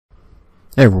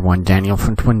Hey everyone, Daniel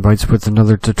from Twin Bytes with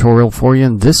another tutorial for you,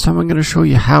 and this time I'm going to show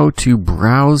you how to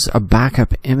browse a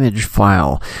backup image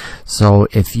file. So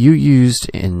if you used,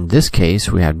 in this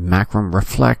case, we had Macrum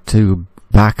Reflect to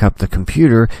back up the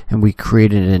computer and we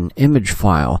created an image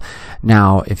file.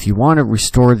 Now if you want to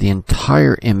restore the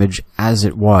entire image as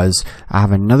it was, I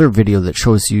have another video that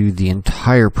shows you the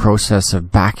entire process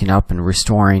of backing up and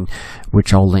restoring,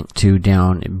 which I'll link to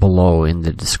down below in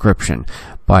the description.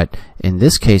 But in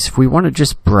this case, if we want to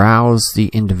just browse the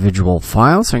individual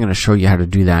files, I'm going to show you how to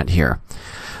do that here.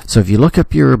 So if you look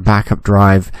up your backup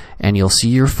drive and you'll see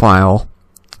your file,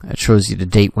 it shows you the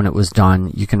date when it was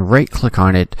done. You can right click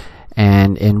on it,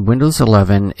 and in Windows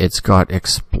 11 it's got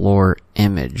Explore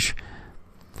Image.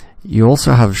 You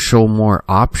also have Show More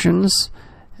options,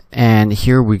 and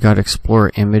here we got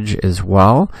Explore Image as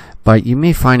well, but you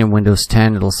may find in Windows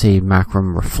 10 it'll say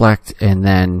Macrum Reflect and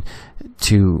then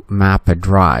to map a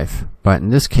drive, but in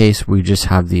this case we just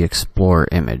have the Explore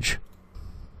Image.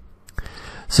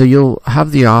 So you'll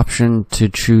have the option to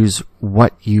choose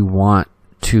what you want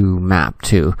to map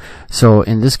to. So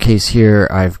in this case here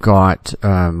I've got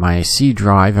my C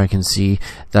drive. I can see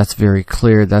that's very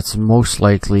clear. That's most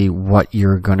likely what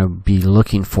you're going to be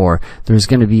looking for. There's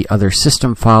going to be other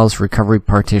system files, recovery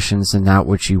partitions, and that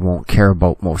which you won't care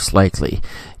about most likely.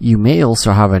 You may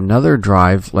also have another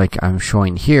drive like I'm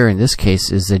showing here. In this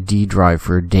case is a D drive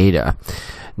for data.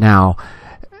 Now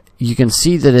you can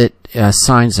see that it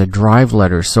assigns a drive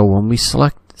letter, so when we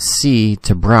select C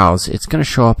to browse, it's going to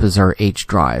show up as our H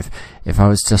drive. If I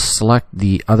was to select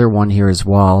the other one here as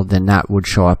well, then that would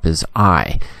show up as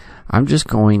I. I'm just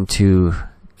going to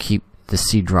keep the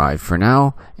C drive for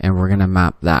now, and we're going to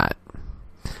map that.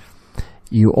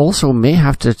 You also may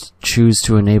have to choose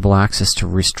to enable access to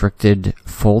restricted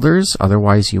folders,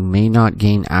 otherwise you may not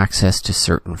gain access to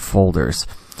certain folders.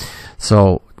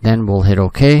 So then we'll hit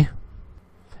OK.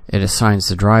 It assigns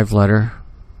the drive letter,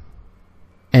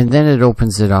 and then it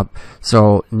opens it up.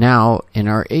 So now in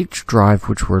our H drive,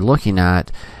 which we're looking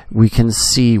at, we can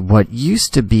see what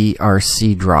used to be our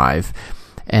C drive,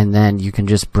 and then you can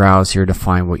just browse here to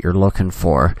find what you're looking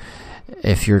for.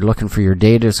 If you're looking for your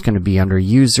data, it's going to be under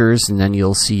users, and then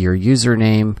you'll see your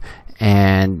username,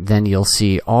 and then you'll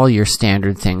see all your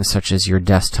standard things such as your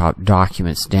desktop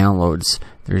documents, downloads.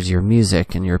 There's your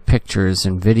music and your pictures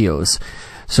and videos.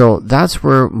 So that's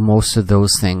where most of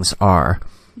those things are.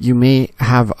 You may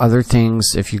have other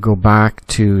things if you go back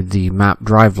to the map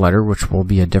drive letter, which will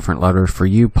be a different letter for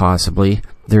you possibly.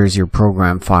 There's your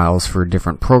program files for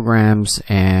different programs,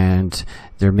 and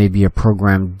there may be a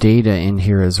program data in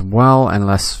here as well,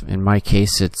 unless in my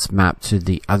case it's mapped to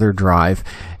the other drive,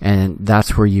 and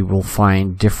that's where you will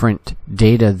find different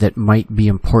data that might be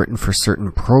important for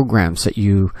certain programs that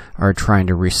you are trying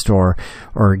to restore,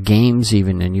 or games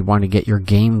even, and you want to get your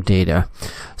game data.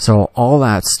 So all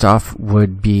that stuff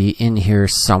would be in here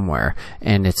somewhere,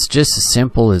 and it's just as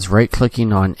simple as right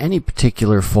clicking on any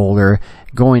particular folder,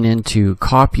 going into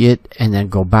copy it, and then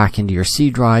go back into your C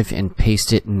drive and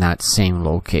paste it in that same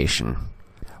location.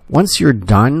 Once you're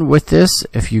done with this,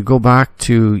 if you go back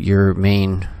to your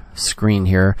main screen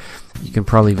here, you can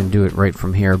probably even do it right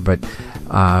from here, but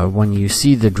when you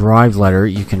see the drive letter,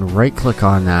 you can right click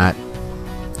on that.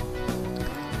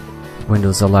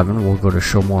 Windows 11, we'll go to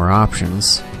Show More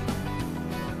options.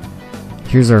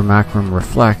 Here's our Macrum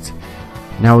Reflect.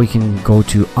 Now we can go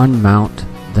to unmount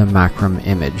the Macrum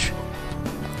image,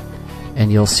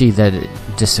 and you'll see that it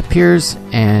disappears,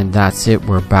 and that's it.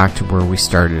 We're back to where we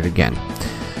started again.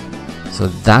 So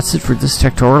that's it for this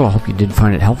tutorial. I hope you did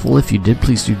find it helpful. If you did,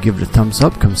 please do give it a thumbs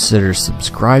up. Consider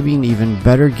subscribing. Even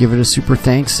better, give it a super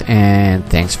thanks, and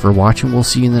thanks for watching. We'll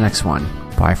see you in the next one.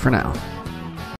 Bye for now.